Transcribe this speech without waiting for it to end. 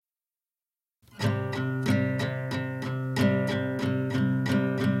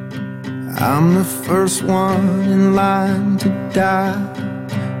I'm the first one in line to die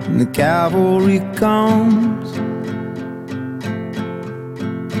when the cavalry comes.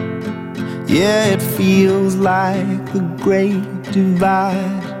 Yeah, it feels like the great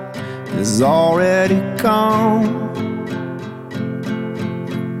divide has already come.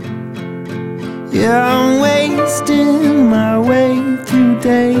 Yeah, I'm wasting my way through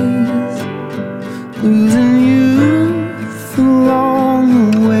days, losing youth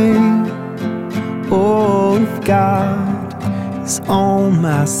along the way. Oh, if God is on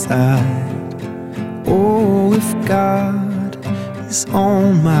my side, oh, if God is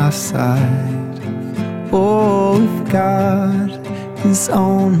on my side, oh, if God is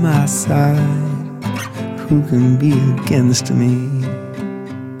on my side, who can be against me?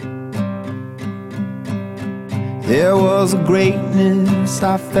 There was a greatness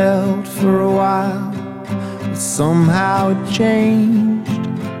I felt for a while, but somehow it changed.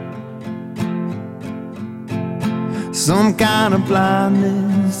 Some kind of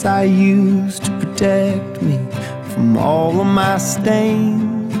blindness I used to protect me from all of my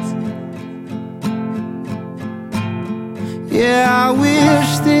stains. Yeah, I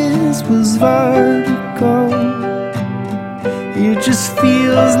wish this was vertical. It just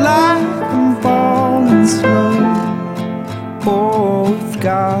feels like I'm falling slow. Oh, if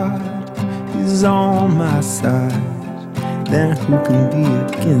God is on my side, then who can be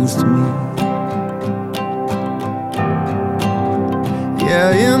against me?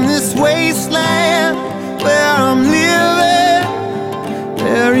 Yeah, in this wasteland where I'm living,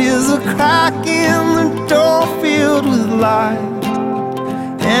 there is a crack in the door filled with light,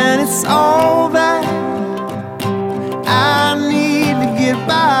 and it's all that I need to get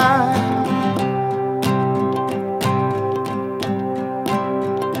by.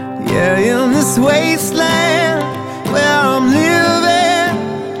 Yeah, in this wasteland where I'm living,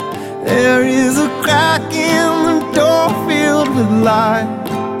 there is a crack in the door filled with light,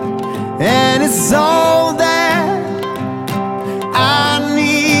 and it's all that I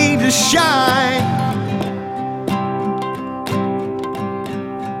need to shine.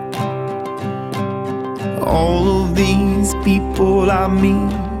 All of these people I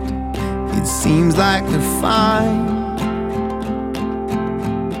meet, it seems like they're fine.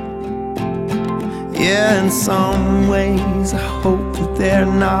 Yeah, in some ways I hope that they're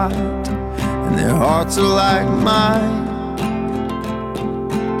not, and their hearts are like mine.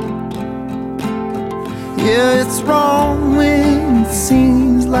 Yeah, it's wrong when it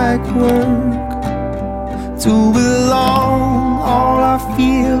seems like work. To belong, all I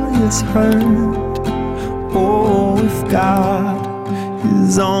feel is hurt. Oh, if God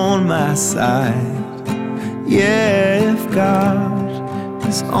is on my side, yeah, if God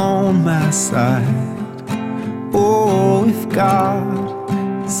is on my side, oh, if God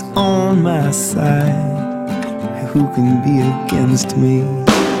is on my side, who can be against me?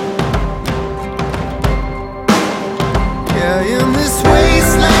 Yeah, in this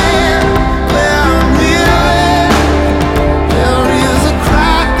wasteland where I'm living, there is a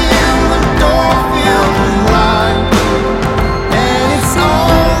crack in the door filled with light, and it's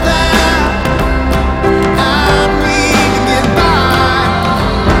all that I need to get by.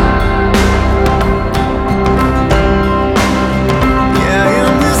 Yeah,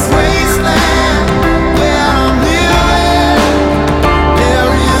 in this wasteland where I'm living,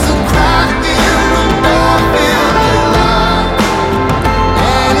 there is a crack in the door filled with light,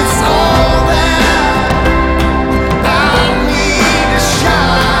 and it's all that I need to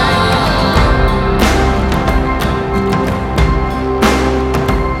shine.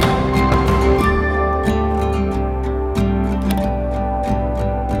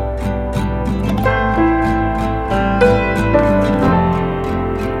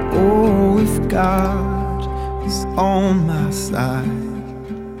 Oh, if God is on my side,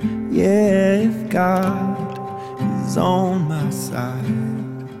 yeah, if God is on my side,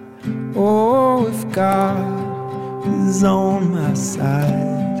 oh, if God is on my side,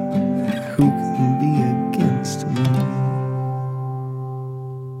 who can be